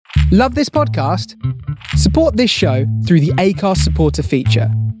Love this podcast? Support this show through the Acast supporter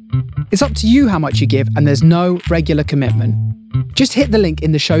feature. It's up to you how much you give, and there's no regular commitment. Just hit the link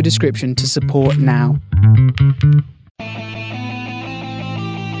in the show description to support now.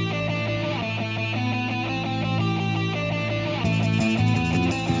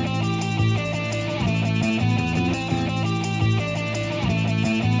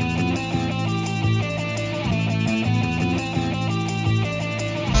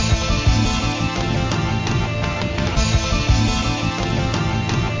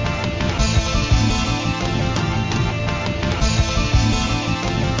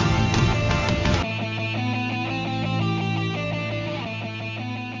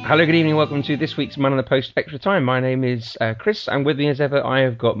 Hello, good evening, welcome to this week's Man on the Post Extra Time. My name is Chris, and with me as ever I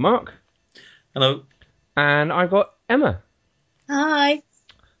have got Mark. Hello. And I've got Emma. Hi.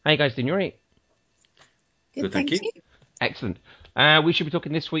 How you guys doing? You alright? Good, thank you. Excellent. We should be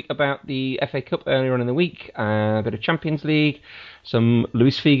talking this week about the FA Cup earlier on in the week, a bit of Champions League, some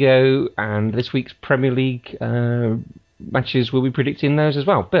Luis Figo, and this week's Premier League matches. We'll be predicting those as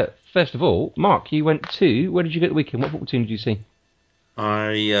well. But first of all, Mark, you went to, where did you go the weekend? What football team did you see?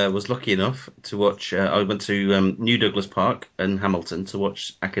 I was lucky enough to watch, I went to New Douglas Park in Hamilton to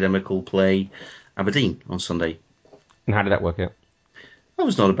watch Academical play Aberdeen on Sunday. And how did that work out? That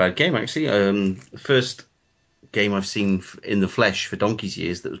was not a bad game, actually. The first game I've seen in the flesh for donkey's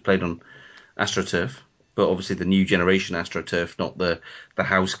years that was played on AstroTurf, but obviously the new generation AstroTurf, not the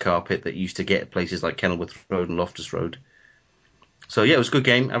house carpet that used to get at places like Kenilworth Road and Loftus Road. So yeah, it was a good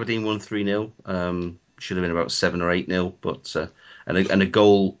game. Aberdeen won 3-0. Should have been about 7 or 8-0, but and a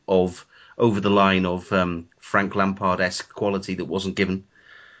goal of over the line of Frank Lampard-esque quality that wasn't given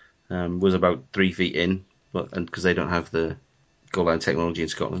was about 3 feet in, and because they don't have the goal line technology in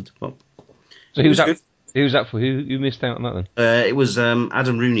Scotland. But so who was that for? Who missed out on that then? It was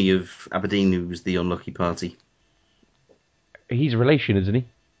Adam Rooney of Aberdeen who was the unlucky party. He's a relation, isn't he?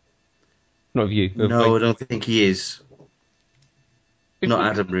 Not of you. No, I don't think he is. Not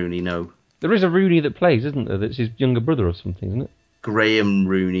Adam Rooney, no. There is a Rooney that plays, isn't there? That's his younger brother or something, isn't it? Graham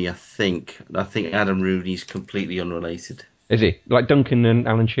Rooney, I think. I think Adam Rooney's completely unrelated. Is he? Like Duncan and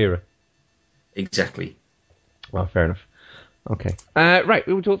Alan Shearer? Exactly. Well, fair enough. Okay. Right,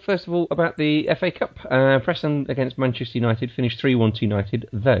 we will talk first of all about the FA Cup. Preston against Manchester United finished 3-1 to United,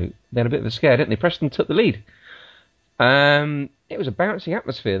 though they had a bit of a scare, didn't they? Preston took the lead. It was a bouncy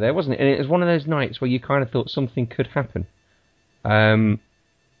atmosphere there, wasn't it? And it was one of those nights where you kind of thought something could happen.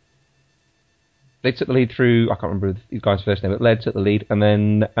 They took the lead through, I can't remember the guy's first name, but Laird took the lead, and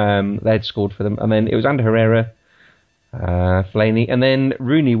then Laird scored for them, and then it was Ander Herrera, Fellaini, and then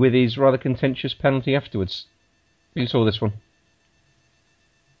Rooney with his rather contentious penalty afterwards. You saw this one?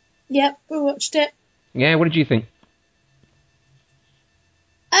 Yep, we watched it. Yeah, what did you think?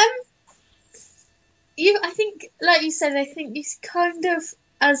 I think, like you said, I think you kind of,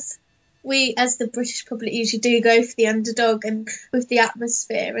 as the British public usually do, go for the underdog, and with the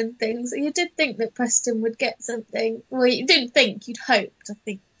atmosphere and things, you did think that Preston would get something. Well, you didn't think, you'd hoped. I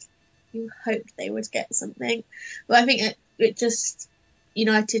think you hoped they would get something. But I think it just,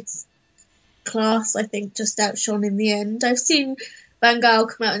 United's class, I think, just outshone in the end. I've seen Van Gaal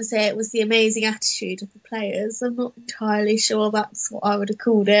come out and say it was the amazing attitude of the players. I'm not entirely sure that's what I would have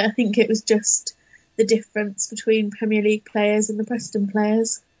called it. I think it was just the difference between Premier League players and the Preston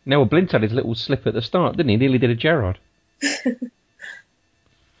players. No, well, Blint had his little slip at the start, didn't he? Nearly did a Gerrard.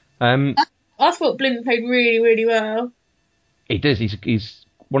 I thought Blint played really, really well. He does. He's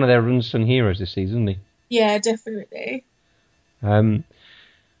one of their unsung heroes this season, isn't he? Yeah, definitely. Do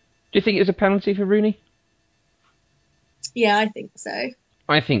you think it was a penalty for Rooney? Yeah, I think so.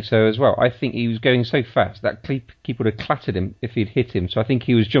 I think so as well. I think he was going so fast that keeper would have clattered him if he'd hit him. So I think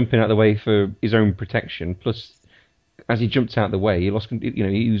he was jumping out of the way for his own protection. Plus, as he jumped out of the way, he lost.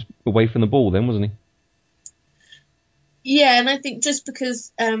 He was away from the ball then, wasn't he? Yeah, and I think just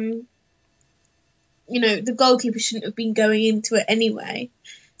because the goalkeeper shouldn't have been going into it anyway.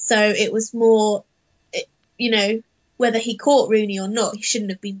 So it was more, whether he caught Rooney or not, he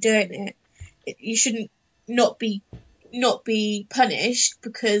shouldn't have been doing it. You shouldn't not be punished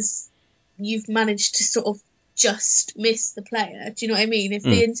because you've managed to sort of just miss the player. Do you know what I mean? If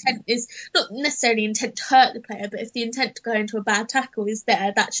the intent is not necessarily intent to hurt the player, but if the intent to go into a bad tackle is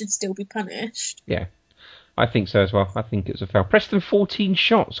there, that should still be punished. Yeah, I think so as well. I think it's a foul. Preston 14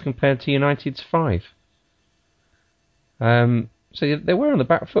 shots compared to United's 5. So they were on the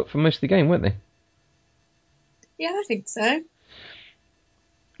back foot for most of the game, weren't they? Yeah, I think so. Did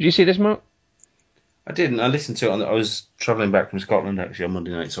you see this, Mark? I didn't. I listened to it. I was travelling back from Scotland actually on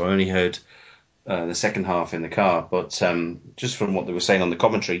Monday night, so I only heard the second half in the car. But just from what they were saying on the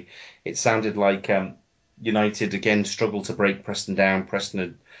commentary, it sounded like United again struggled to break Preston down.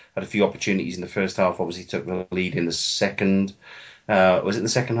 Preston had a few opportunities in the first half. Obviously, took the lead in the second. Was it the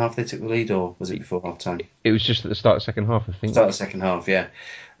second half they took the lead, or was it before half time? It was just at the start of the second half, I think. Start of the second half, yeah.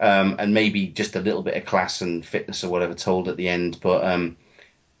 And maybe just a little bit of class and fitness or whatever told at the end. But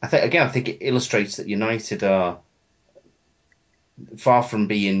I think it illustrates that United are far from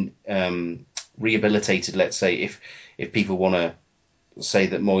being rehabilitated. Let's say if people want to say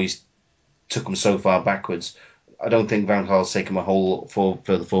that Moyes took them so far backwards, I don't think Van Gaal's taken them a whole lot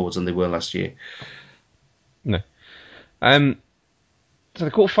further forwards than they were last year. No. So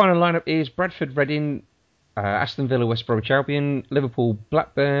the quarter-final lineup is Bradford, Reading, Aston Villa, West Bromwich Albion, Liverpool,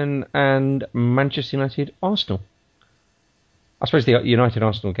 Blackburn, and Manchester United, Arsenal. I suppose the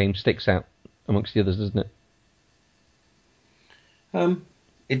United-Arsenal game sticks out amongst the others, doesn't it?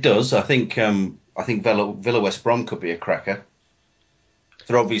 It does. I think Villa West Brom could be a cracker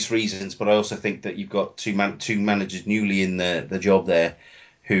for obvious reasons, but I also think that you've got two managers newly in the job there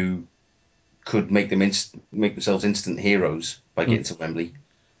who could make themselves instant heroes by getting to Wembley,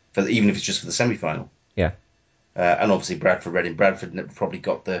 even if it's just for the semi-final. Yeah. And obviously Bradford, Reading. Bradford probably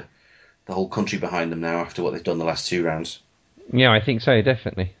got the whole country behind them now after what they've done the last two rounds. Yeah, I think so,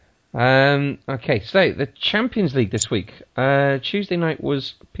 definitely. Okay, so the Champions League this week. Tuesday night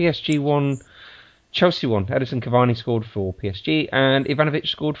was PSG 1, Chelsea 1. Edinson Cavani scored for PSG and Ivanovic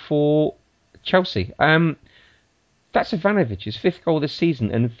scored for Chelsea. That's Ivanovic's fifth goal this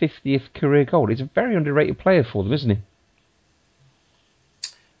season and 50th career goal. He's a very underrated player for them, isn't he?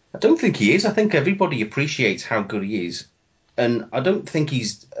 I don't think he is. I think everybody appreciates how good he is. And I don't think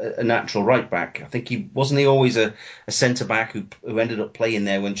he's a natural right back. I think he always a centre back who ended up playing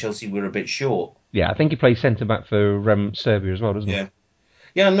there when Chelsea were a bit short. Yeah, I think he plays centre back for Serbia as well, doesn't he? Yeah.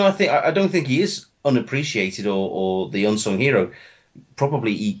 Yeah, no, I don't think he is unappreciated or the unsung hero.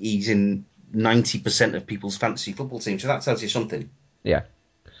 Probably he's in 90% of people's fantasy football teams, so that tells you something. Yeah.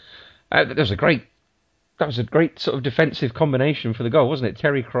 That was a great sort of defensive combination for the goal, wasn't it?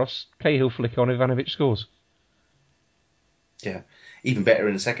 Terry cross, Cahill flick on, Ivanovic scores. Yeah, even better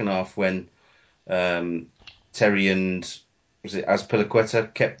in the second half when Terry and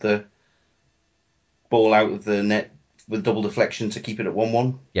Azpilicueta kept the ball out of the net with double deflection to keep it at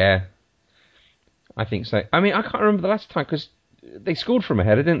 1-1. Yeah, I think so. I mean, I can't remember the last time because they scored from a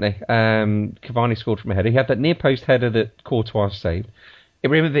header, didn't they? Cavani scored from a header. He had that near post header that Courtois saved.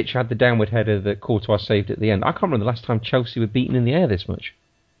 Ibrahimovic had the downward header that Courtois saved at the end. I can't remember the last time Chelsea were beaten in the air this much.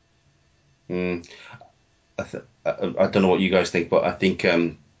 I don't know what you guys think, but I think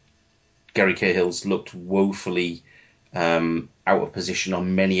Gary Cahill's looked woefully out of position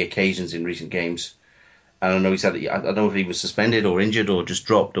on many occasions in recent games. And I know I don't know if he was suspended or injured or just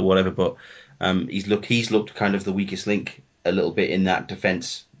dropped or whatever, but he's looked kind of the weakest link a little bit in that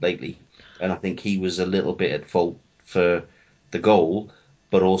defence lately. And I think he was a little bit at fault for the goal,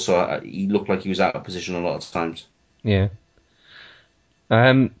 but also he looked like he was out of position a lot of times. Yeah.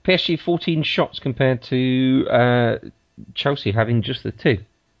 PSG 14 shots compared to Chelsea having just the 2.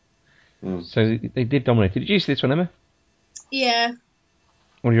 So they did dominate. Did you see this one, Emma? Yeah.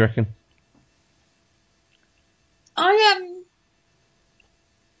 What do you reckon? I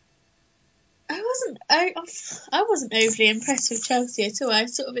wasn't overly impressed with Chelsea at all. I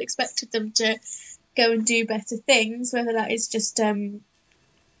sort of expected them to go and do better things, whether that is just the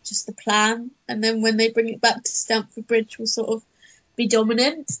plan, and then when they bring it back to Stamford Bridge will sort of be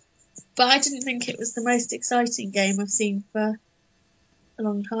dominant. But I didn't think it was the most exciting game I've seen for a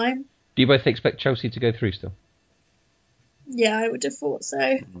long time. Do you both expect Chelsea to go through still? Yeah, I would have thought so.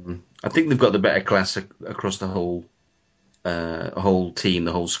 I think they've got the better class across the whole team,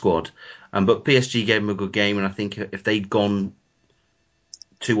 the whole squad. But PSG gave them a good game, and I think if they'd gone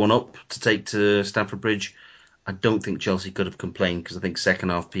 2-1 up to take to Stamford Bridge, I don't think Chelsea could have complained, because I think second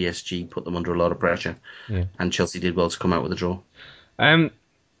half PSG put them under a lot of pressure, and Chelsea did well to come out with a draw.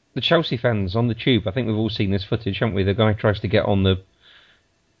 The Chelsea fans on the tube, I think we've all seen this footage, haven't we? The guy tries to get on the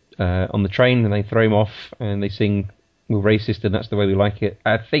train and they throw him off and they sing, "We're racist and that's the way we like it."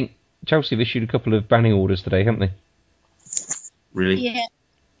 I think Chelsea have issued a couple of banning orders today, haven't they? Really? Yeah.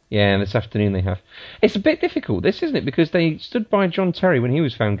 Yeah, this afternoon they have. It's a bit difficult, this, isn't it? Because they stood by John Terry when he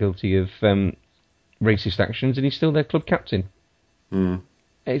was found guilty of racist actions, and he's still their club captain.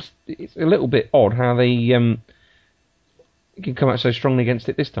 It's a little bit odd how they can come out so strongly against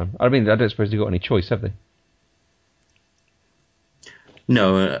it this time. I mean, I don't suppose they've got any choice, have they?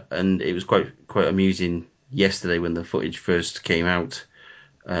 No, and it was quite amusing yesterday when the footage first came out.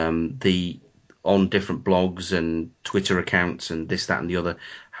 On different blogs and Twitter accounts and this, that, and the other,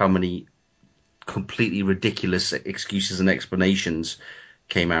 how many completely ridiculous excuses and explanations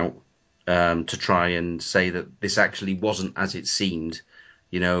came out to try and say that this actually wasn't as it seemed,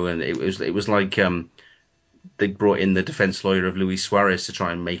 and it was like they brought in the defense lawyer of Luis Suarez to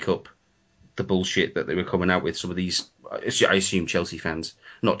try and make up the bullshit that they were coming out with. Some of these, I assume, Chelsea fans,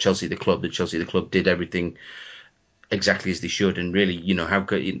 not Chelsea the club. The Chelsea the club did everything exactly as they should, and really, how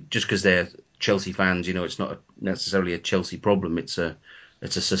could, just because they're Chelsea fans, it's not necessarily a Chelsea problem. It's a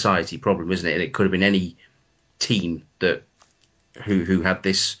society problem, isn't it? And it could have been any team that who had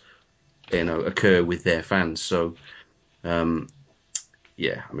this, occur with their fans. So,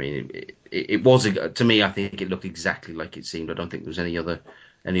 yeah, I mean, it was, to me, I think it looked exactly like it seemed. I don't think there was any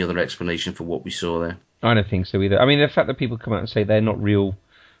other explanation for what we saw there. I don't think so either. I mean, the fact that people come out and say they're not real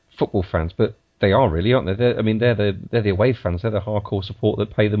football fans, but they are really, aren't they? They're the away fans. They're the hardcore support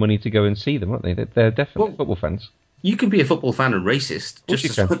that pay the money to go and see them, aren't they? They're definitely football fans. You can be a football fan and racist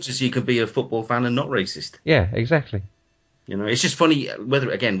just as much as you could be a football fan and not racist. Yeah, exactly. It's just funny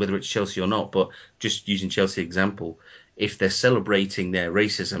whether it's Chelsea or not. But just using Chelsea example, if they're celebrating their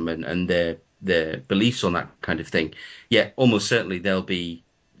racism and their beliefs on that kind of thing, yeah, almost certainly they'll be,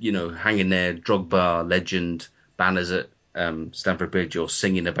 hanging their Drogba legend banners at Stamford Bridge, or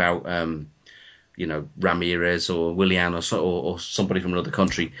singing about Ramirez or Willian or somebody from another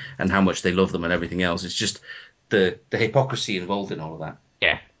country and how much they love them and everything else. It's just the hypocrisy involved in all of that.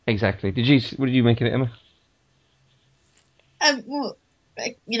 Yeah, exactly. What did you make of it, Emma? Well,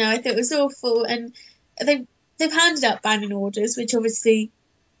 I think it was awful, and they've handed out banning orders, which obviously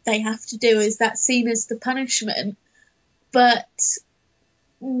they have to do. Is that seen as the punishment? But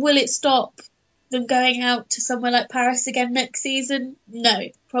will it stop them going out to somewhere like Paris again next season? No,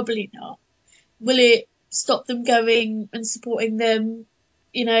 probably not. Will it stop them going and supporting them,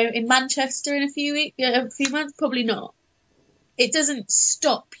 in Manchester in a few months? Probably not. It doesn't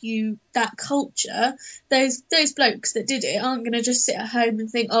stop you, that culture. Those blokes that did it aren't going to just sit at home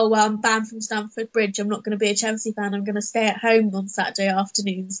and think, oh, well, I'm banned from Stamford Bridge, I'm not going to be a Chelsea fan, I'm going to stay at home on Saturday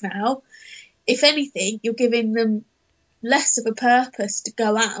afternoons now. If anything, you're giving them less of a purpose to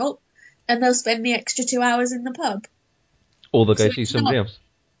go out, and they'll spend the extra 2 hours in the pub. Or they'll go see somebody else.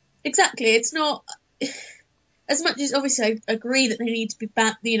 Exactly. It's not, as much as obviously I agree that they need to be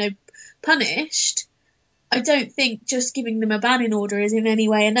punished, I don't think just giving them a banning order is in any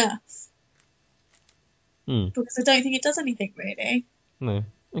way enough. Because I don't think it does anything, really. No.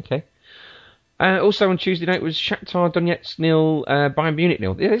 Okay. Also on Tuesday night was Shakhtar Donetsk 0, Bayern Munich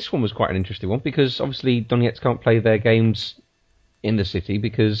 0. Yeah, this one was quite an interesting one, because obviously Donetsk can't play their games in the city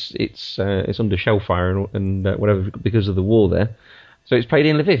because it's under shell fire and whatever, because of the war there. So it's played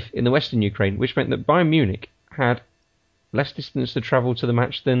in Lviv, in the western Ukraine, which meant that Bayern Munich had less distance to travel to the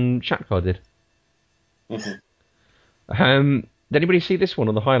match than Shakhtar did. Mm-hmm. Did anybody see this one,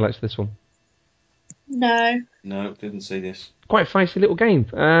 or the highlights of this one? No, didn't see this. Quite a feisty little game.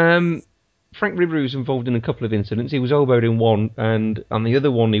 Frank Ribery was involved in a couple of incidents. He was elbowed in one, and on the other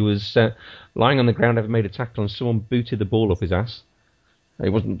one he was lying on the ground, having made a tackle, and someone booted the ball up his ass. He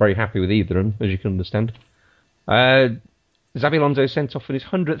wasn't very happy with either of them, as you can understand. Xabi Alonso sent off in his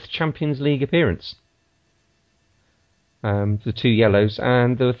 100th Champions League appearance. The 2 yellows,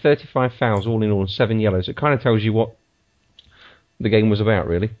 and there were 35 fouls all in all, 7 yellows. It kind of tells you what the game was about,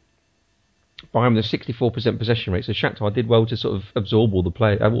 really. Bayern with a 64% possession rate, so Shakhtar did well to sort of absorb all the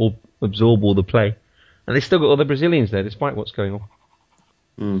play, and they still got all the Brazilians there, despite what's going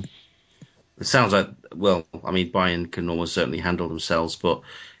on. It sounds like, well, I mean, Bayern can almost certainly handle themselves, but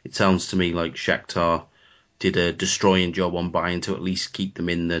it sounds to me like Shakhtar did a destroying job on Bayern to at least keep them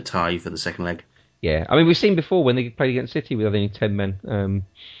in the tie for the second leg. Yeah, I mean, we've seen before when they played against City with only 10 men,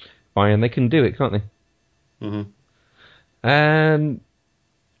 Bayern, they can do it, can't they? Mm-hmm.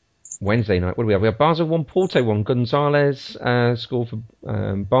 Wednesday night, what do we have? We have Basel 1, Porto 1. Gonzalez scored for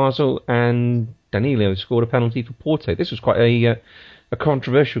Basel, and Danilo scored a penalty for Porto. This was quite a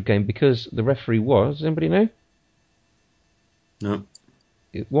controversial game because the referee was, does anybody know? No.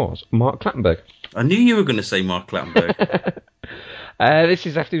 It was Mark Clattenburg. I knew you were going to say Mark Clattenburg. This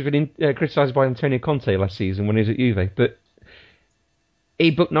is after he's been criticised by Antonio Conte last season when he was at Juve. But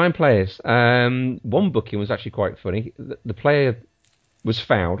he booked 9 players. One booking was actually quite funny. The player was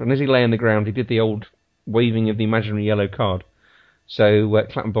fouled, and as he lay on the ground, he did the old waving of the imaginary yellow card. So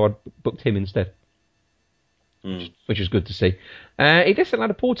Clattenburg booked him instead, which was good to see. He just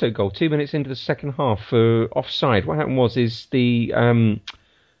allowed a Porto goal 2 minutes into the second half for offside. What happened was the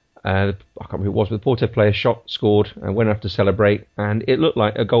I can't remember who it was, but the Porto player shot, scored, and went off to celebrate, and it looked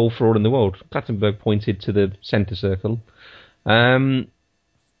like a goal for all in the world. Clattenburg pointed to the centre circle. And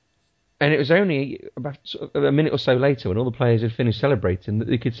And it was only about sort of a minute or so later, when all the players had finished celebrating, that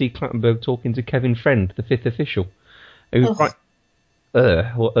they could see Clattenburg talking to Kevin Friend, the fifth official. Who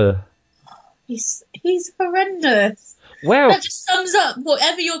was He's horrendous. Well, that just sums up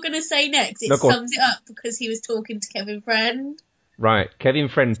whatever you're going to say next. It sums it up because he was talking to Kevin Friend. Right. Kevin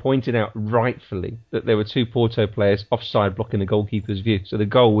Friend pointed out rightfully that there were two Porto players offside blocking the goalkeeper's view, so the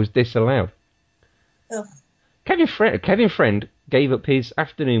goal was disallowed. Ugh. Kevin Friend gave up his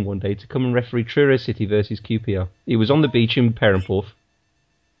afternoon one day to come and referee Truro City versus QPR. He was on the beach in Perranporth.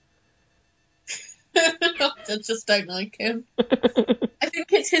 I just don't like him. I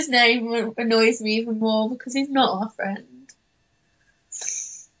think it's his name that annoys me even more because he's not our friend.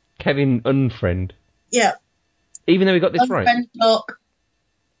 Kevin Unfriend. Yeah. Even though he got this right. Unfriend, block,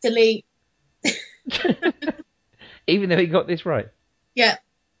 delete. Even though he got this right. Yeah.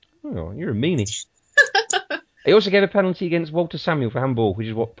 Oh, you're a meanie. He also gave a penalty against Walter Samuel for handball, which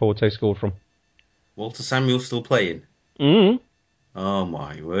is what Porto scored from. Walter Samuel still playing? Mm. Oh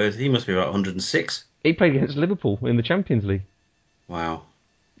my word, he must be about 106. He played against Liverpool in the Champions League. Wow.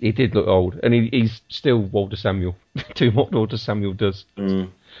 He did look old, and he's still Walter Samuel, doing what Walter Samuel does.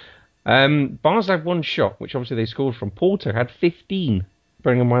 Basel had one shot, which obviously they scored from. Porto had 15,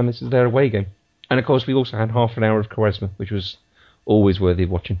 bearing in mind this is their away game. And of course we also had half an hour of Quaresma, which was always worthy of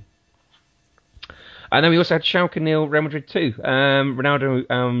watching. And then we also had Schalke 0, Real Madrid 2. Ronaldo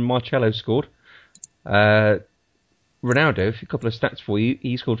and Marcelo scored. Ronaldo, a couple of stats for you.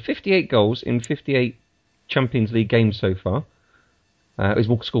 He scored 58 goals in 58 Champions League games so far. He's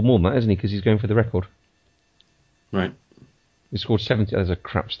scored more than that, hasn't he? Because he's going for the record. Right. He scored 70. There's a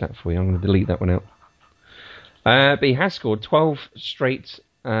crap stat for you. I'm going to delete that one out. But he has scored 12 straight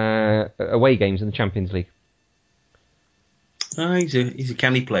away games in the Champions League. He's a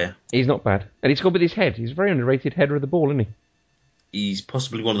canny player. He's not bad. And he scored with his head. He's a very underrated header of the ball, isn't he? He's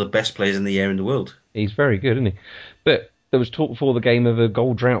possibly one of the best players in the air in the world. He's very good, isn't he? But there was talk before the game of a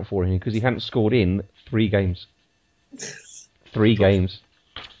goal drought for him because he hadn't scored in 3 games. 3 games.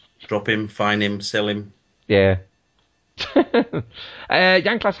 Drop him, fine him, sell him. Yeah.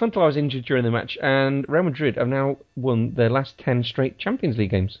 Jan-Klaas Huntelaar was injured during the match, and Real Madrid have now won their last 10 straight Champions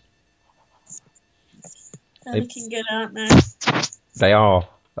League games. They're looking good, aren't they? They are.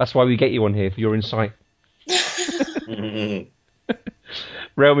 That's why we get you on here, for your insight.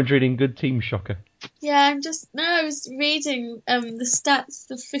 Real Madrid in good team, shocker. Yeah, I was reading the stats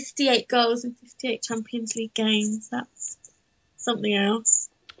for 58 goals in 58 Champions League games. That's something else.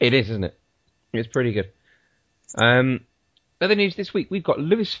 It is, isn't it? It's pretty good. Other news this week, we've got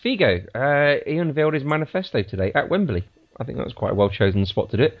Luis Figo. He unveiled his manifesto today at Wembley. I think that was quite a well-chosen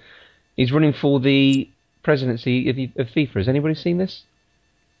spot to do it. He's running for the presidency of FIFA. Has anybody seen this?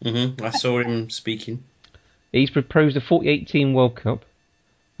 Mm-hmm. I saw him speaking. He's proposed a 48-team World Cup,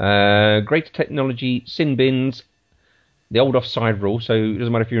 greater technology, sin bins, the old offside rule, so it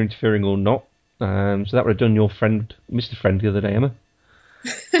doesn't matter if you're interfering or not. So that would have done your friend, Mr. Friend, the other day, Emma.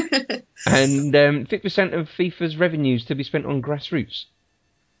 And 50% of FIFA's revenues to be spent on grassroots.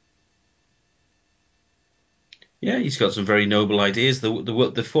 Yeah, he's got some very noble ideas.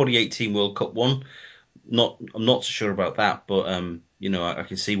 The 48 team World Cup one, I'm not so sure about that, but I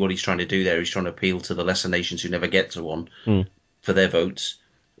can see what he's trying to do there. He's trying to appeal to the lesser nations who never get to one for their votes.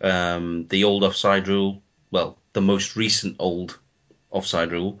 The old offside rule, well, the most recent old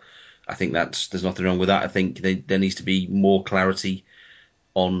offside rule, I think there's nothing wrong with that. I think there needs to be more clarity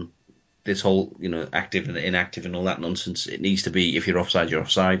on this whole, active and inactive and all that nonsense. It needs to be, if you're offside, you're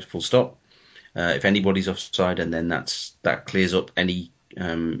offside, full stop. If anybody's offside, and then that clears up any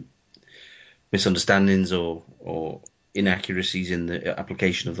misunderstandings or inaccuracies in the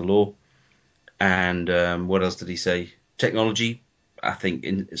application of the law. And what else did he say? Technology. I think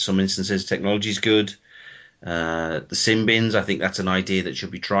in some instances technology is good. The sin bins, I think that's an idea that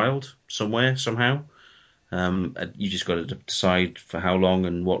should be trialled somewhere, somehow. You just got to decide for how long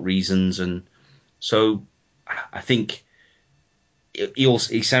and what reasons. And so I think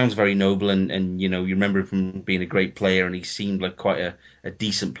he sounds very noble, and you remember him from being a great player, and he seemed like quite a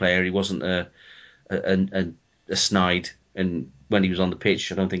decent player. He wasn't a snide, and when he was on the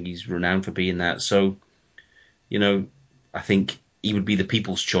pitch, I don't think he's renowned for being that. So, I think he would be the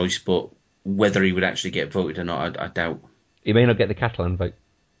people's choice, but whether he would actually get voted or not, I doubt. He may not get the Catalan vote.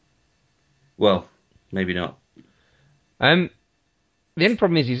 Well, maybe not. The only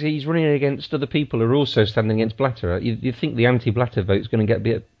problem is he's running against other people who are also standing against Blatter. You think the anti-Blatter vote's going to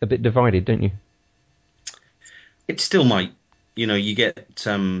get a bit divided, don't you? It still might. You get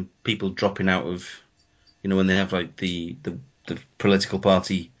people dropping out of, when they have like the political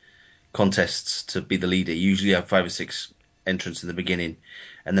party contests to be the leader. You usually have 5 or 6 entrants in the beginning,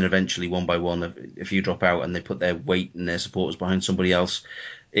 and then eventually one by one, if you drop out and they put their weight and their supporters behind somebody else,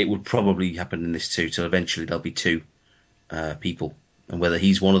 it would probably happen in this too. Till eventually there'll be two people, and whether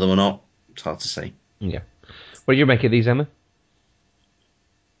he's one of them or not, it's hard to say. Yeah. What do you make of these, Emma?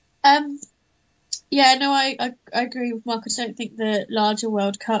 Yeah, no, I agree with Mark. I don't think the larger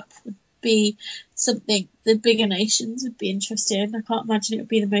World Cup would be something the bigger nations would be interested in. I can't imagine it would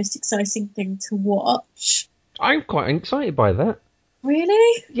be the most exciting thing to watch. I'm quite excited by that.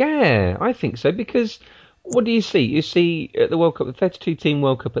 Really? Yeah, I think so, because what do you see? You see at the World Cup, the 32-team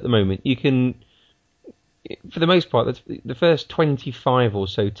World Cup at the moment, you can, for the most part, the first 25 or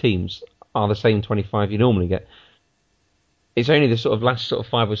so teams are the same 25 you normally get. It's only the sort of last sort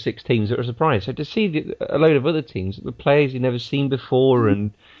of 5 or 6 teams that are a surprise. So to see a load of other teams, the players you've never seen before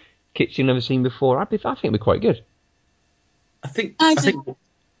and kits you've never seen before, I think it'd be quite good. I think.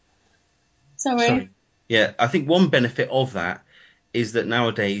 Sorry. Yeah, I think one benefit of that is that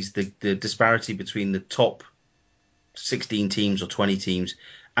nowadays the disparity between the top 16 teams or 20 teams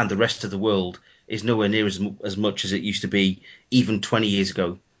and the rest of the world is nowhere near as much as it used to be even 20 years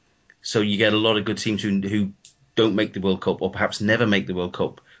ago. So you get a lot of good teams who don't make the World Cup or perhaps never make the World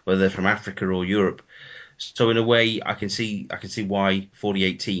Cup, whether they're from Africa or Europe. So in a way, I can see why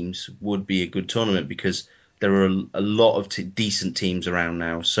 48 teams would be a good tournament, because there are a lot of decent teams around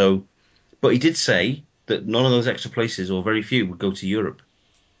now. So, but he did say that none of those extra places, or very few, would go to Europe.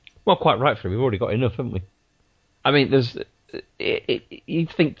 Well, quite right for him. We've already got enough, haven't we? I mean, you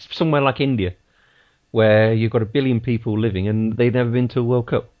think somewhere like India, where you've got 1 billion people living and they've never been to a World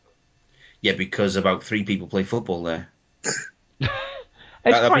Cup. Yeah, because about 3 people play football there.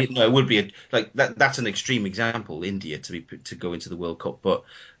 It would be that's an extreme example, India, to go into the World Cup. But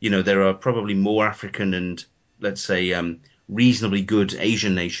there are probably more African and, let's say, reasonably good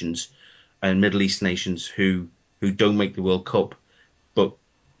Asian nations and Middle East nations who don't make the World Cup. But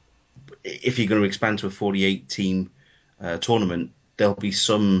if you're going to expand to a 48-team tournament, there'll be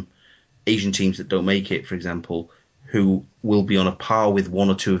some Asian teams that don't make it, for example, who will be on a par with 1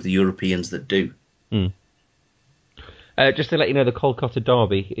 or 2 of the Europeans that do. Just to let you know, the Kolkata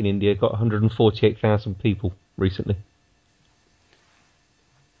Derby in India got 148,000 people recently.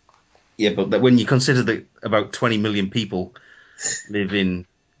 Yeah, but when you consider that about 20 million people live in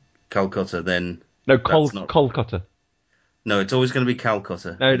Calcutta, then... No, Kolkata. No, it's always going to be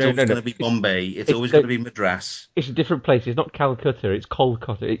Calcutta. It's always going to be Bombay. It's always going to be Madras. It's a different place. It's not Calcutta. It's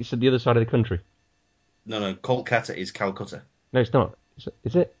Kolkata. It's at the other side of the country. No, Kolkata is Calcutta. No, it's not.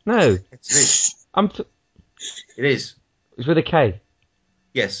 Is it? No. It is. It is. It's with a K.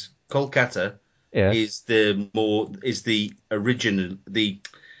 Yes, Kolkata is the original what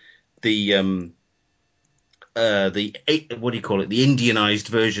do you call it? The Indianized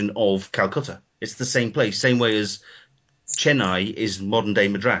version of Calcutta. It's the same place, same way as Chennai is modern day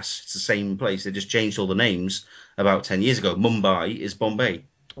Madras. It's the same place. They just changed all the names about 10 years ago. Mumbai is Bombay.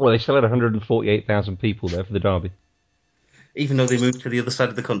 Well, they still had 148,000 people there for the derby. Even though they moved to the other side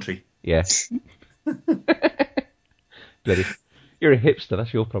of the country. Yeah. Bloody. You're a hipster,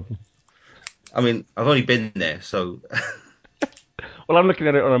 that's your problem. I mean, I've only been there, so... Well, I'm looking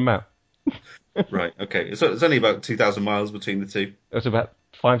at it on a map. Right, okay. So it's only about 2,000 miles between the two. It's about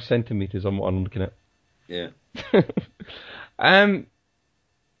 5 centimetres on what I'm looking at. Yeah. Emma,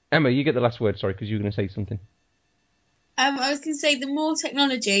 you get the last word, sorry, because you were going to say something. I was going to say, the more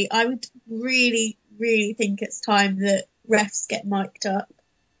technology, I would really, really think it's time that refs get mic'd up,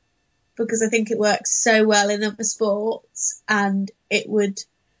 because I think it works so well in other sports, and it would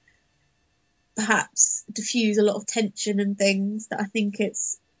perhaps diffuse a lot of tension and things, that I think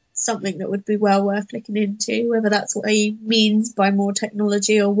it's something that would be well worth looking into, whether that's what he means by more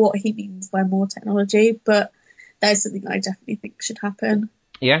technology or what he means by more technology, but that is something I definitely think should happen.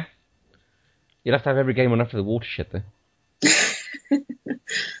 Yeah? You'll have to have every game on after the watershed, though.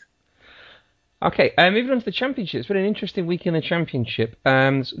 Okay, moving on to the Championship. It's been an interesting week in the Championship.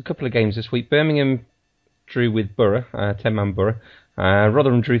 There's a couple of games this week. Birmingham drew with Borough, 10-man Borough.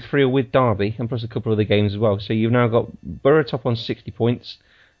 Rotherham drew 3-0 with Derby, and plus a couple of other games as well. So you've now got Borough top on 60 points.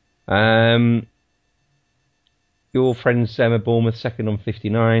 Your friends Bournemouth second on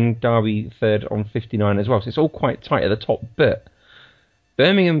 59. Derby third on 59 as well. So it's all quite tight at the top, but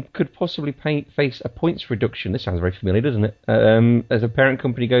Birmingham could possibly face a points reduction. This sounds very familiar, doesn't it? As a parent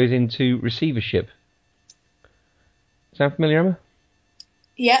company goes into receivership. Sound familiar, Emma?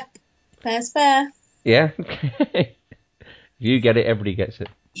 Yep. Fair's fair. Yeah? If you get it, everybody gets it.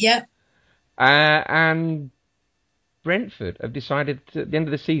 Yep. And Brentford have decided at the end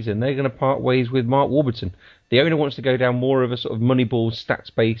of the season they're going to part ways with Mark Warburton. The owner wants to go down more of a sort of Moneyball,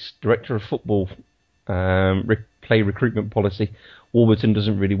 stats-based director of football play recruitment policy. Warburton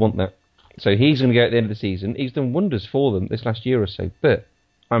doesn't really want that. So he's going to go at the end of the season. He's done wonders for them this last year or so, but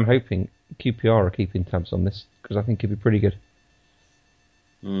I'm hoping QPR are keeping tabs on this because I think he'd be pretty good.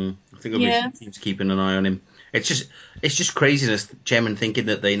 I think there'll be teams keeping an eye on him. It's just craziness, chairman thinking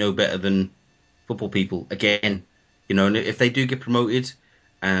that they know better than football people. Again, and if they do get promoted,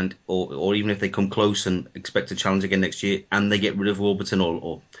 or even if they come close and expect to challenge again next year, and they get rid of Warburton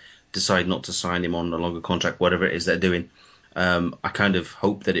or decide not to sign him on a longer contract, whatever it is they're doing, I kind of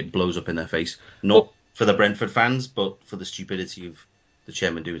hope that it blows up in their face. Not for the Brentford fans, but for the stupidity of the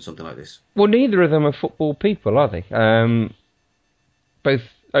chairman doing something like this. Well, neither of them are football people, are they? Both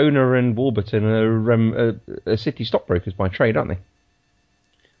owner and Warburton are City stockbrokers by trade, aren't they?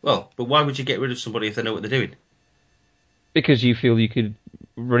 Well, but why would you get rid of somebody if they know what they're doing? Because you feel you could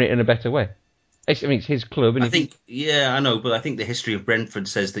run it in a better way. I mean, it's his club. And I know, but I think the history of Brentford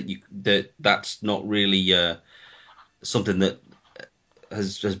says that's not really something that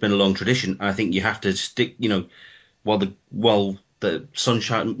has been a long tradition. I think you have to stick, while the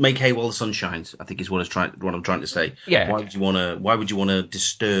sunshine, make hay while the sun shines, I think is what I'm trying to say. Yeah. Why would you want to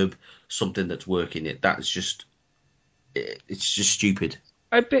disturb something that's working? It's just stupid.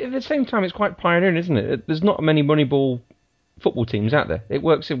 But at the same time, it's quite pioneering, isn't it? There's not many Moneyball football teams out there. It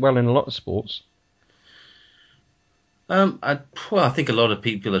works well in a lot of sports. I think a lot of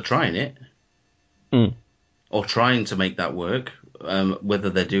people are trying it, or trying to make that work. Whether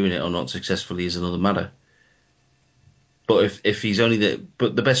they're doing it or not successfully is another matter. But if he's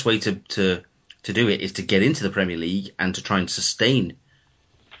but the best way to do it is to get into the Premier League and to try and sustain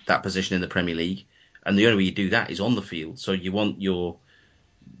that position in the Premier League. And the only way you do that is on the field. So you want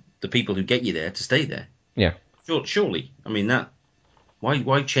the people who get you there to stay there. Yeah. Surely. I mean,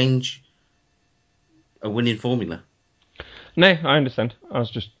 why change a winning formula? No, I understand. I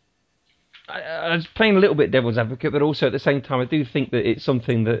was playing a little bit devil's advocate, but also at the same time, I do think that it's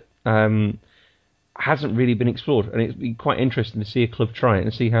something that hasn't really been explored, and it'd be quite interesting to see a club try it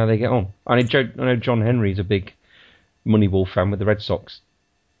and see how they get on. I know John Henry's a big Moneyball fan with the Red Sox,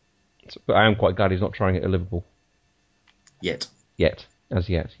 but I am quite glad he's not trying it at Liverpool. As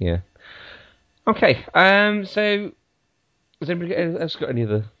yet, yeah. Okay, so has anybody else got any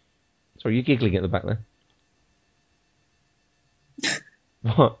other... Sorry, you're giggling at the back there.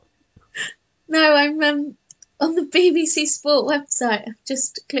 What? No, I'm on the BBC Sport website. I've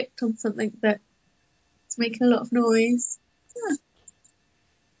just clicked on something that's making a lot of noise. Yeah.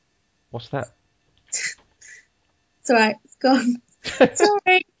 What's that? It's alright, it's gone.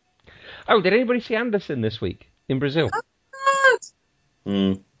 Sorry. Oh, did anybody see Anderson this week in Brazil?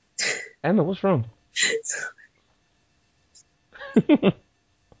 Oh, Emma, what's wrong?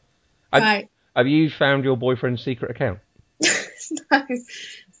 Right. Have you found your boyfriend's secret account? No.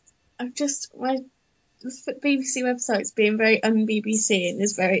 The BBC website's being very un-BBC and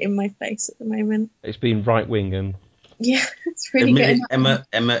is very in my face at the moment. It's been right-wing and... Yeah, it's really getting... Emma,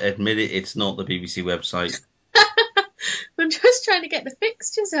 admit it, it's not the BBC website. I'm just trying to get the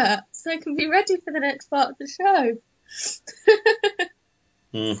fixtures up so I can be ready for the next part of the show.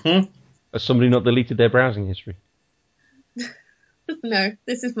 Has somebody not deleted their browsing history? No,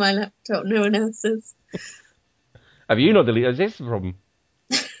 this is my laptop, no one else's. Have you not deleted? Is this the problem?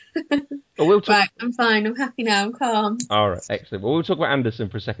 Right, I'm fine. I'm happy now. I'm calm. All right, excellent. Well, we'll talk about Anderson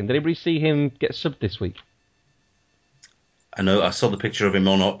for a second. Did anybody see him get subbed this week? I know. I saw the picture of him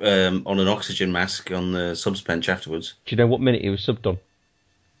on an oxygen mask on the subs bench afterwards. Do you know what minute he was subbed on?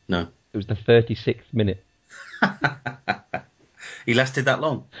 No. It was the 36th minute. He lasted that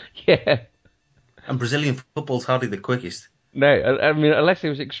long? Yeah. And Brazilian football's hardly the quickest. No, I mean, unless it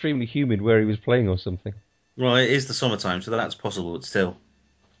was extremely humid where he was playing or something. Well, it is the summertime, so that's possible, but still.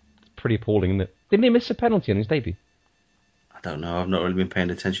 It's pretty appalling, isn't it? Didn't he miss a penalty on his debut? I don't know. I've not really been paying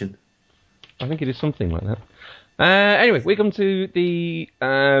attention. I think it is something like that. Anyway, we come to the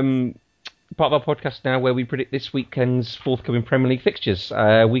part of our podcast now where we predict this weekend's forthcoming Premier League fixtures.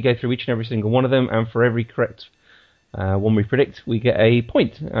 We go through each and every single one of them, and for every correct one we predict, we get a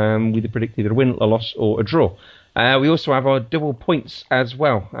point. We predict either a win, a loss, or a draw. We also have our double points as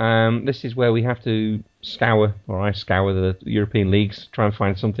well. This is where we have to I scour the European leagues, try and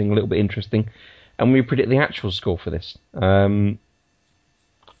find something a little bit interesting, and we predict the actual score for this. And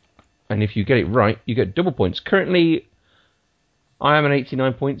if you get it right, you get double points. Currently, I am on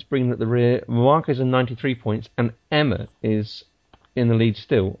 89 points, bringing at the rear. Mark is on 93 points, and Emma is in the lead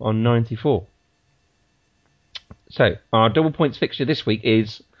still on 94. So, our double points fixture this week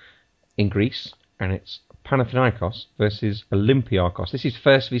is in Greece, and it's Panathinaikos versus Olympiakos. This is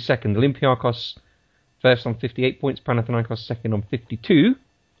first v second. Olympiakos first on 58 points, Panathinaikos second on 52.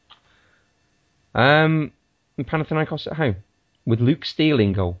 And Panathinaikos at home with Luke Steele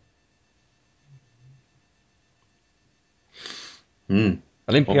in goal.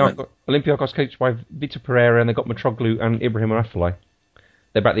 Olympiakos coached by Vitor Pereira, and they've got Mitroglou and Ibrahim Afellay.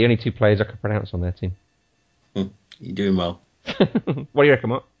 They're about the only two players I could pronounce on their team. You're doing well. What do you reckon,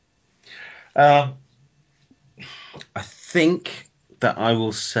 Mark? I think that I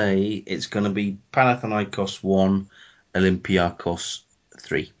will say it's going to be Panathinaikos 1, Olympiakos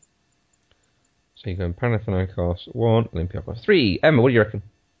 3. So you're going Panathinaikos 1, Olympiakos 3. Emma, what do you reckon?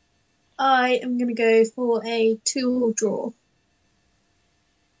 I am going to go for a 2-2 draw.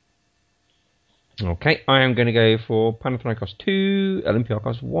 Okay, I am going to go for Panathinaikos 2,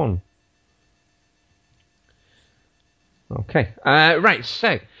 Olympiakos 1. Okay, right,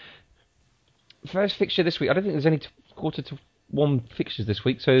 so first fixture this week. I don't think there's any quarter to one fixtures this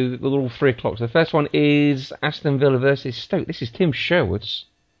week, so they're all 3 o'clock. So the first one is Aston Villa versus Stoke. This is Tim Sherwood's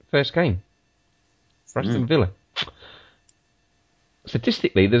first game for Aston Villa.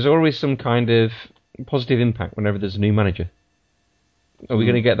 Statistically, there's always some kind of positive impact whenever there's a new manager. Are we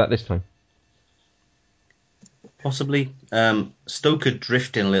going to get that this time? Possibly. Stoke are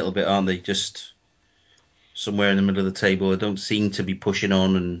drifting a little bit, aren't they? Just somewhere in the middle of the table. They don't seem to be pushing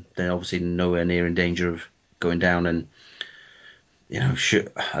on, and they're obviously nowhere near in danger of going down. And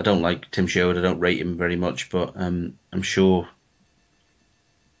I don't like Tim Sherwood. I don't rate him very much, but I'm sure,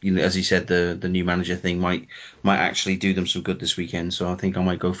 as he said, the new manager thing might actually do them some good this weekend. So I think I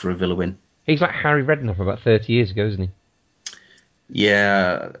might go for a Villa win. He's like Harry Redknapp about 30 years ago, isn't he?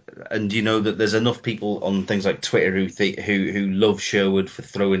 Yeah, and you know that there's enough people on things like Twitter who love Sherwood for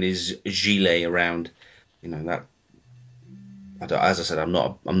throwing his gilet around. That. As I said, I'm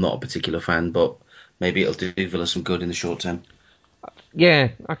not a particular fan, but maybe it'll do Villa some good in the short term. Yeah,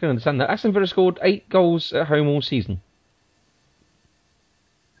 I can understand that. Aston Villa scored 8 goals at home all season,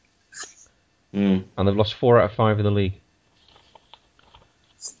 and they've lost 4 out of 5 in the league.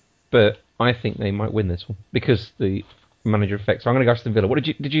 But I think they might win this one because the manager effect. So I'm going to go Aston Villa. What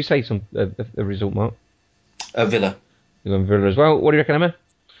did you say? A result, Mark? Villa. You're going Villa as well. What do you reckon, Emma?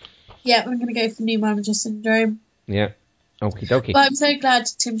 Yeah, I'm going to go for new manager syndrome. Yeah. Okie dokie. But I'm so glad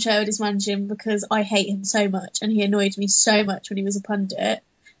Tim Sherwood is managing because I hate him so much and he annoyed me so much when he was a pundit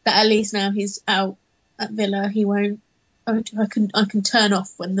that at least now he's out at Villa. He won't. I can turn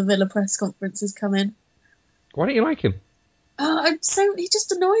off when the Villa press conferences come in. Why don't you like him? He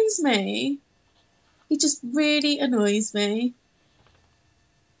just annoys me. He just really annoys me.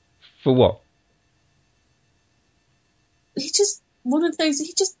 For what? He's just one of those. I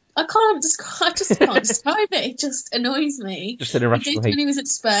just can't describe it. It just annoys me. Just an irrational hate. When he was at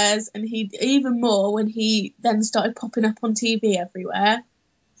Spurs, and he even more when he then started popping up on TV everywhere.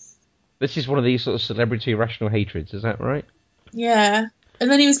 This is one of these sort of celebrity irrational hatreds, is that right? Yeah, and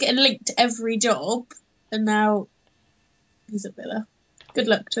then he was getting linked to every job, and now he's at Villa. Good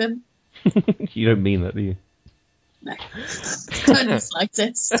luck to him. You don't mean that, do you? No, not in the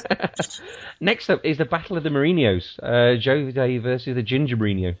slightest. Next up is the Battle of the Mourinhos. Jose versus the Ginger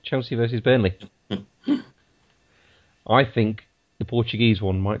Mourinho. Chelsea versus Burnley. I think the Portuguese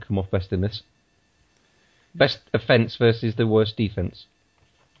one might come off best in this. Best offence versus the worst defence.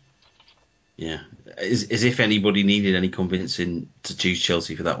 Yeah, as if anybody needed any convincing to choose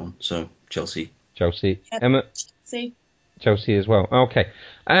Chelsea for that one. So, Chelsea. Yep. Emma? Chelsea as well. Okay.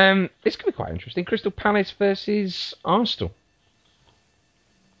 This could be quite interesting. Crystal Palace versus Arsenal.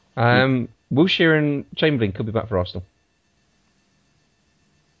 Wilshere and Chamberlain could be back for Arsenal.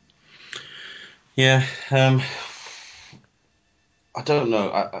 Yeah. I don't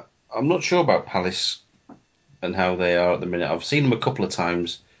know. I'm not sure about Palace and how they are at the minute. I've seen them a couple of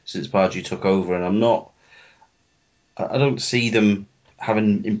times since Pardew took over, and I don't see them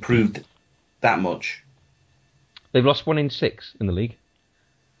having improved that much. They've lost 1 in 6 in the league.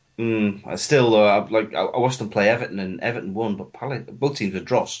 I still, I watched them play Everton, and Everton won, but Palace, both teams were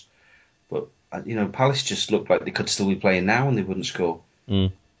dross. But Palace just looked like they could still be playing now, and they wouldn't score.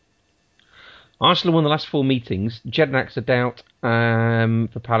 Arsenal won the last 4 meetings. Jedinak's a doubt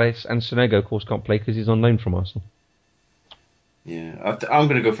for Palace, and Sonego, of course, can't play because he's on loan from Arsenal. Yeah, I'm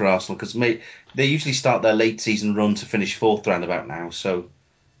going to go for Arsenal because they usually start their late season run to finish 4th roundabout now, so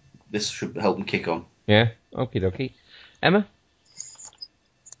this should help them kick on. Yeah, okie dokie. Emma?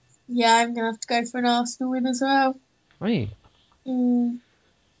 Yeah, I'm going to have to go for an Arsenal win as well. Are you? Oh,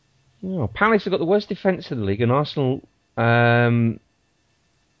 Palace have got the worst defence in the league, and Arsenal have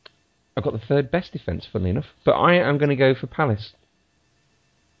got the 3rd best defence, funnily enough. But I am going to go for Palace.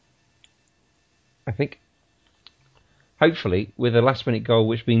 I think. Hopefully, with a last-minute goal,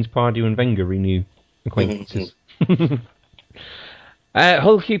 which means Pardew and Wenger renew acquaintances. Hull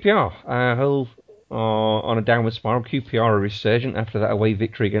QPR. Hull are on a downward spiral. QPR are resurgent after that away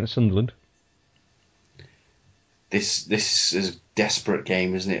victory against Sunderland. This is a desperate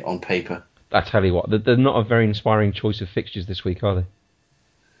game, isn't it, on paper? I tell you what, they're not a very inspiring choice of fixtures this week, are they?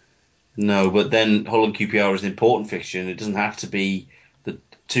 No, but then Hull and QPR is an important fixture, and it doesn't have to be the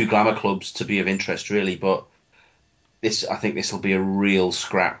two glamour clubs to be of interest, really. But I think this will be a real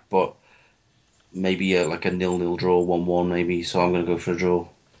scrap, but maybe like a 0-0 draw, 1-1 maybe. So I'm going to go for a draw.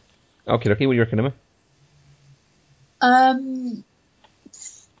 Okay. What do you reckon, Emma?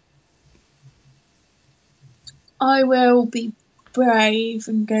 I will be brave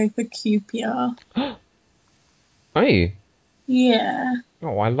and go for QPR. Are you? Yeah.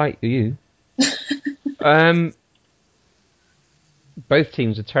 Oh, I like you. Both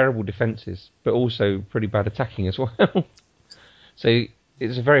teams are terrible defences, but also pretty bad attacking as well. So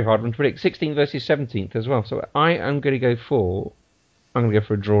it's a very hard one to predict. 16th versus 17th as well. So I'm going to go for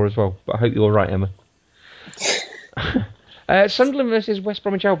a draw as well. But I hope you're right, Emma. Sunderland versus West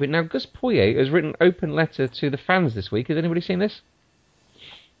Bromwich Albion. Now, Gus Poyet has written an open letter to the fans this week. Has anybody seen this?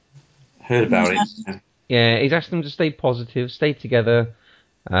 Heard about it. Yeah, he's asked them to stay positive, stay together.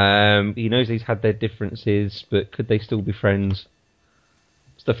 He knows he's had their differences, but could they still be friends?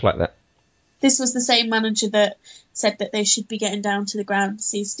 Stuff like that. This was the same manager that said that they should be getting down to the ground to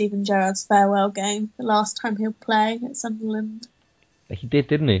see Steven Gerrard's farewell game, the last time he'll play at Sunderland. He did,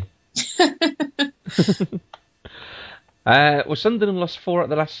 didn't he? Well, Sunderland lost 4 out of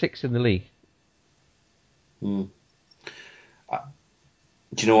the last 6 in the league. Do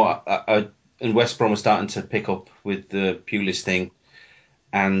you know what? And West Brom are starting to pick up with the Pulis thing,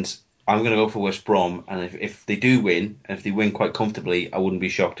 and I'm going to go for West Brom. And if they do win, and if they win quite comfortably, I wouldn't be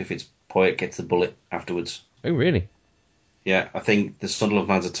shocked if it's Poyet gets the bullet afterwards. Oh, really? Yeah, I think the Sunderland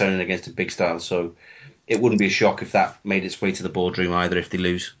fans are turning against a big style, so it wouldn't be a shock if that made its way to the boardroom either if they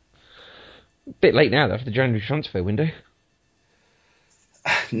lose. Bit late now, though, for the January transfer window.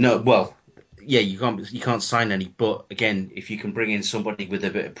 No, well, yeah, you can't sign any. But again, if you can bring in somebody with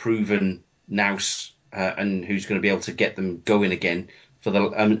a bit of proven nous and who's going to be able to get them going again for the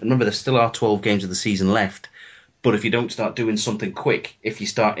remember there still are 12 games of the season left. But if you don't start doing something quick, if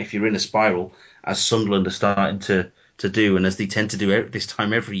you're in a spiral, as Sunderland are starting to do, and as they tend to do this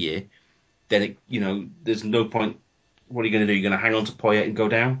time every year, then there's no point. What are you going to do? You're going to hang on to Poyet and go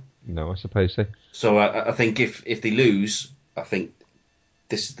down? No, I suppose so. So I think if they lose, I think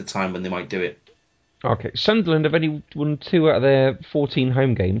this is the time when they might do it. Okay, Sunderland have only won 2 out of their 14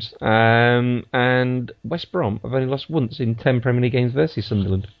 home games, and West Brom have only lost once in 10 Premier League games versus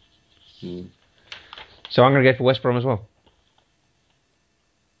Sunderland. So I'm going to go for West Brom as well.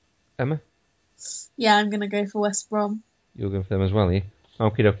 Emma? Yeah, I'm going to go for West Brom. You're going for them as well, are you?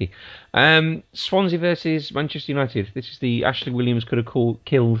 Okie dokie. Swansea versus Manchester United. This is the Ashley Williams could have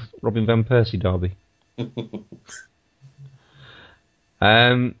killed Robin Van Persie derby.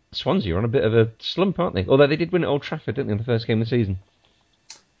 Swansea are on a bit of a slump, aren't they? Although they did win at Old Trafford, didn't they, in the first game of the season?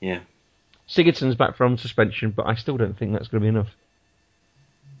 Yeah. Sigurdsson's back from suspension, but I still don't think that's going to be enough.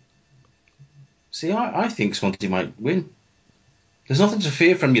 See, I think Swansea might win. There's nothing to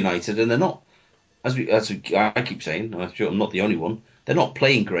fear from United, and they're not, as I keep saying, I'm sure I'm not the only one, they're not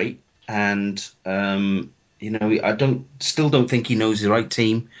playing great, and I still don't think he knows the right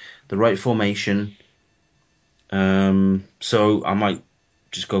team, the right formation. So I might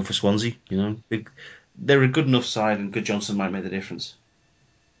just go for Swansea. They're a good enough side, and Good Johnson might make the difference.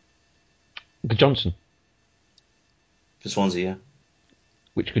 Good Johnson? For Swansea, yeah.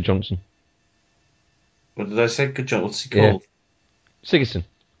 Which Good Johnson? What did I say? Good Johnson. What's he called? Sigurdsson.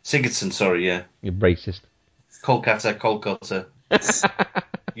 Sigurdsson, sorry, yeah. You're racist. Kolkata.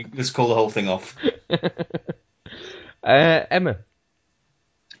 Let's call the whole thing off. Emma?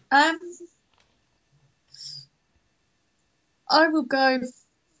 I will go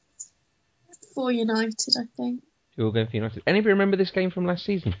for United, I think. You're going for United. Anybody remember this game from last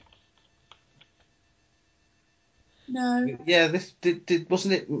season? No. Yeah, this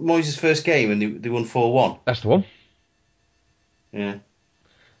wasn't it Moyes' first game and they won 4-1? That's the one. Yeah.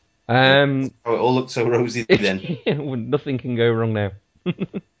 It all looked so rosy then. Nothing can go wrong now.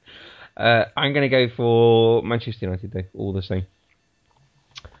 I'm going to go for Manchester United, though, all the same.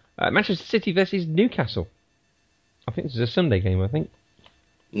 Manchester City versus Newcastle. I think this is a Sunday game, I think.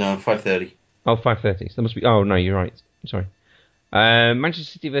 No, 5:30. Oh, 5:30. So that must be... Oh, no, you're right. Sorry.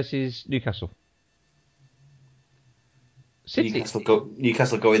 Manchester City versus Newcastle. City.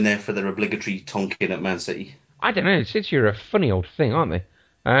 Newcastle go in there for their obligatory tonking at Man City. I don't know. City are a funny old thing, aren't they?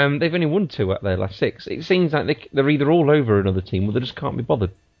 They've only won 2 out of their last 6. It seems like they're either all over another team or they just can't be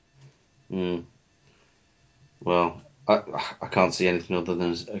bothered. Well, I can't see anything other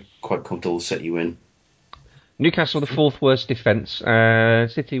than a quite comfortable set you in. Newcastle, the fourth worst defence.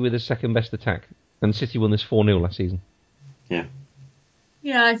 City with the second best attack. And City won this 4-0 last season. Yeah.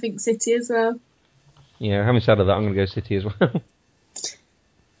 Yeah, I think City as well. Yeah, having said all that, I'm going to go City as well.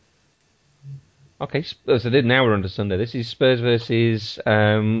 Okay, so now we're on to Sunday. This is Spurs versus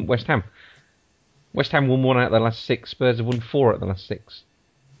West Ham. West Ham won 1 out of the last 6. Spurs have won 4 out of the last 6.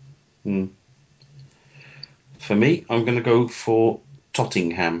 For me, I'm going to go for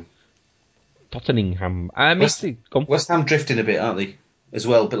Tottenham. Tottenham. West Ham drifting a bit, aren't they? As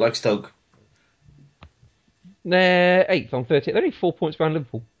well, a bit like Stoke. They're 8th on 30. They're only 4 points behind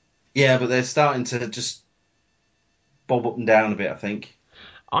Liverpool. Yeah, but they're starting to just bob up and down a bit, I think.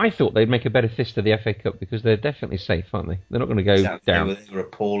 I thought they'd make a better fist of the FA Cup because they're definitely safe, aren't they? They're not going to go down. They were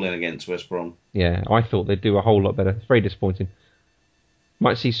appalling against West Brom. Yeah, I thought they'd do a whole lot better. It's very disappointing.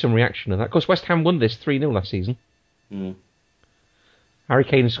 Might see some reaction of that. Of course, West Ham won this 3-0 last season. Harry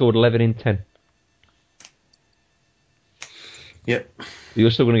Kane scored 11 in 10. Yep.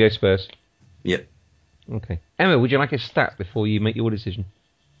 You're still going to go Spurs? Yep. Okay. Emma, would you like a stat before you make your decision?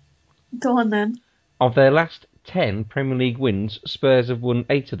 Go on then. Of their last 10 Premier League wins, Spurs have won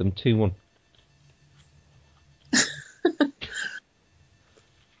 8 of them 2-1.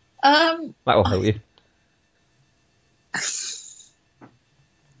 That'll help you.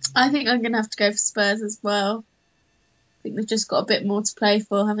 I think I'm going to have to go for Spurs as well. I think they've just got a bit more to play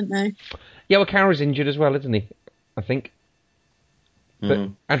for, haven't they? Yeah, well, Carroll's injured as well, isn't he? I think.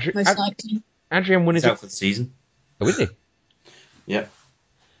 But Most likely. Adrian won his... He's out for the season. Oh, is he? Yeah.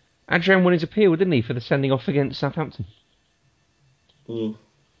 Adrian won his appeal, didn't he, for the sending off against Southampton?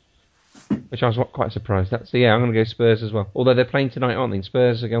 Which I was quite surprised at. So yeah, I'm going to go Spurs as well. Although they're playing tonight, aren't they?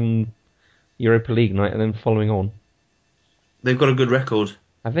 Spurs are on Europa League night and then following on. They've got a good record.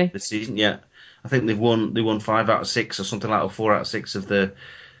 Have they? This season, yeah. I think they won 5 out of 6 or something like that, or 4 out of 6 of the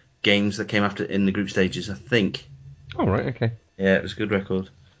games that came after in the group stages, I think. Oh, right, okay. Yeah, it was a good record.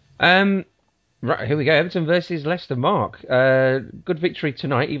 Right, here we go. Everton versus Leicester. Mark, good victory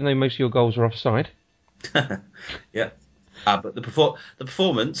tonight, even though most of your goals are offside. Yeah. But the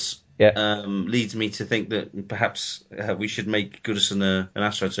performance leads me to think that perhaps we should make Goodison an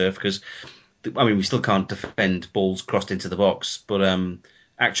AstroTurf, because, I mean, we still can't defend balls crossed into the box, but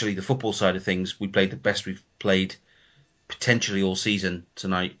actually the football side of things, we played the best we've played potentially all season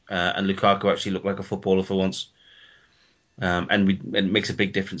tonight, and Lukaku actually looked like a footballer for once. And it makes a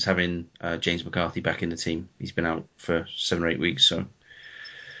big difference having James McCarthy back in the team. He's been out for 7 or 8 weeks, so...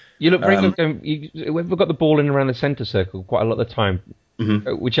 You look very good. We've got the ball in around the centre circle quite a lot of the time.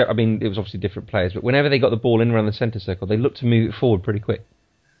 Mm-hmm. Which, I mean, it was obviously different players, but whenever they got the ball in around the centre circle, they looked to move it forward pretty quick.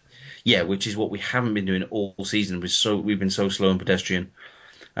 Yeah, which is what we haven't been doing all season. We've been so slow and pedestrian.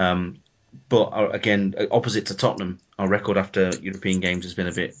 But again, opposite to Tottenham, our record after European games has been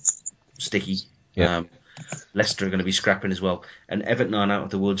a bit sticky. Yeah. Leicester are going to be scrapping as well. And Everton are out of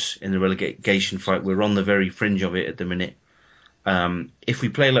the woods in the relegation fight. We're on the very fringe of it at the minute. If we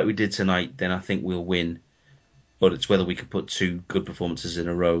play like we did tonight, then I think we'll win. But it's whether we can put 2 good performances in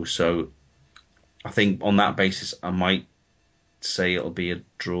a row. So I think on that basis, I might say it'll be a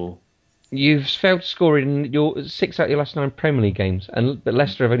draw. You've failed to score in your 6 out of your last 9 Premier League games, but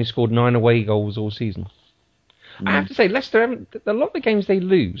Leicester have only scored 9 away goals all season. I have to say, Leicester, a lot of the games they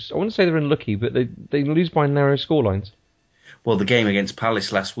lose, I wouldn't say they're unlucky, but they lose by narrow scorelines. Well, the game against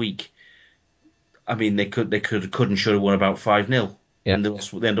Palace last week, I mean, they could and should have won about 5-0. Yeah. And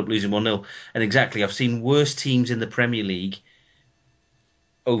they end up losing 1-0. And exactly, I've seen worse teams in the Premier League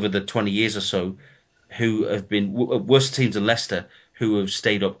over the 20 years or so who have been worse teams than Leicester who have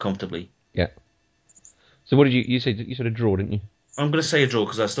stayed up comfortably. Yeah. So what did you said? You said a draw, didn't you? I'm going to say a draw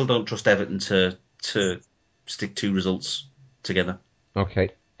because I still don't trust Everton to stick 2 results together. Okay.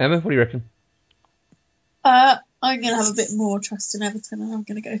 Emma, what do you reckon? I'm going to have a bit more trust in Everton, and I'm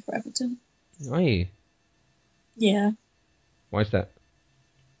going to go for Everton. Are you? Yeah. Why is that?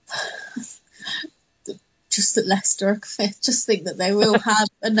 Just that Leicester, I just think that they will have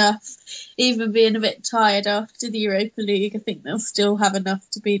enough, even being a bit tired after the Europa League, I think they'll still have enough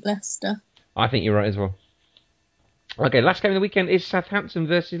to beat Leicester. I think you're right as well. Okay, last game of the weekend is Southampton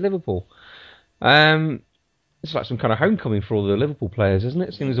versus Liverpool. It's like some kind of homecoming for all the Liverpool players, isn't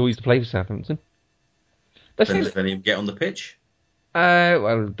it? Seems always to play for Southampton. If any of them get on the pitch? Well,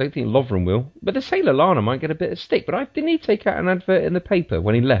 I don't think Lovren will. But they say Lallana might get a bit of stick. But didn't he take out an advert in the paper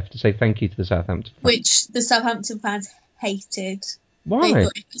when he left to say thank you to the Southampton fans? Which the Southampton fans hated. Why? They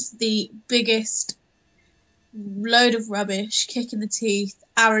thought it was the biggest load of rubbish, kick in the teeth,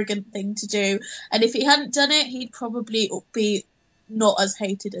 arrogant thing to do. And if he hadn't done it, he'd probably be not as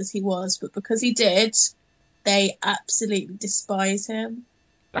hated as he was. But because he did, they absolutely despise him.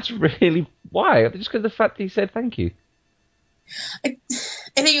 That's really why? Just because of the fact that he said thank you. I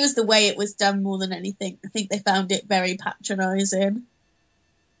think it was the way it was done more than anything. I think they found it very patronising.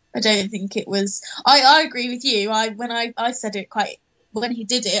 I don't think it was. I agree with you. I said it quite when he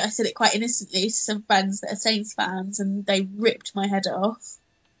did it. I said it quite innocently to some friends that are Saints fans, and they ripped my head off.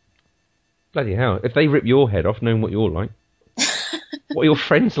 Bloody hell! If they rip your head off, knowing what you're like, what are your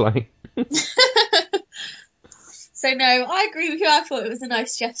friends like? So no, I agree with you. I thought it was a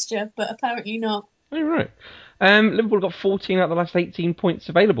nice gesture, but apparently not. All right. Liverpool got 14 out of the last 18 points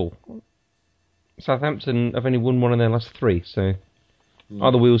available. Southampton have only won one of their last 3, so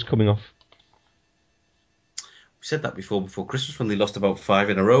are the wheels coming off? We said that before Christmas when they lost about 5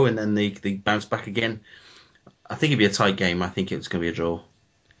 in a row and then they bounced back again. I think it'd be a tight game. I think it's going to be a draw.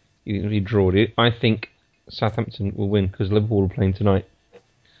 You think it'll be a draw, do you? I think Southampton will win because Liverpool are playing tonight.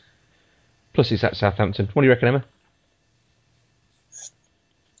 Plus it's at Southampton. What do you reckon, Emma?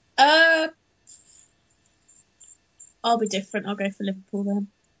 I'll be different. I'll go for Liverpool then.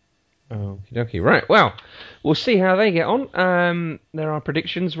 Okay. Right, well, we'll see how they get on. There are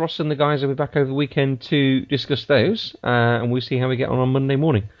predictions. Ross and the guys will be back over the weekend to discuss those, and we'll see how we get on Monday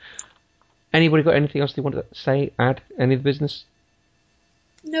morning. Anybody got anything else they want to say, add, any of the business?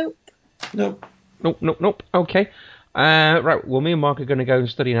 Nope. Nope. Okay. Right, well, me and Mark are going to go and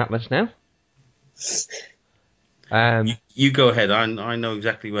study an atlas now. You go ahead. I know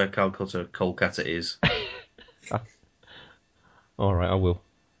exactly where Kolkata is. All right, I will.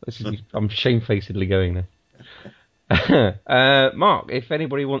 I'm shamefacedly going now. Mark, if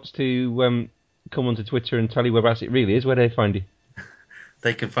anybody wants to come onto Twitter and tell you whereabouts it really is, where do they find you?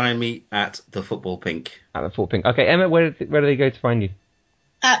 They can find me at the Football Pink. At the Football Pink. Okay, Emma, where do they go to find you?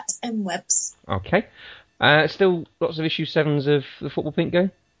 At MWebs. Okay. Still lots of issue 7s of the Football Pink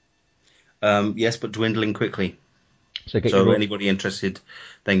going? Yes, but dwindling quickly. So anybody interested,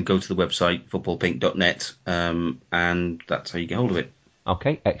 then go to the website, footballpink.net, and that's how you get hold of it.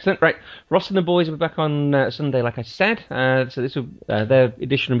 Okay, excellent. Right, Ross and the boys will be back on Sunday, like I said. So this will their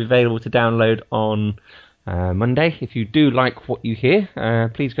edition will be available to download on Monday. If you do like what you hear,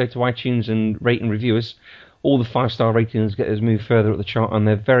 please go to iTunes and rate and review us. All the 5-star ratings get us moved further up the chart, and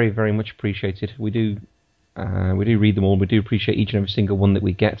they're very, very much appreciated. We do read them all. We do appreciate each and every single one that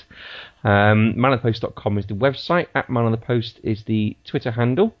we get. manonthepost.com is the website. @manonthepost is the Twitter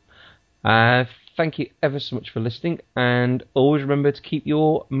handle. Thank you ever so much for listening, and always remember to keep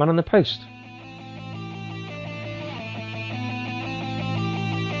your man on the post.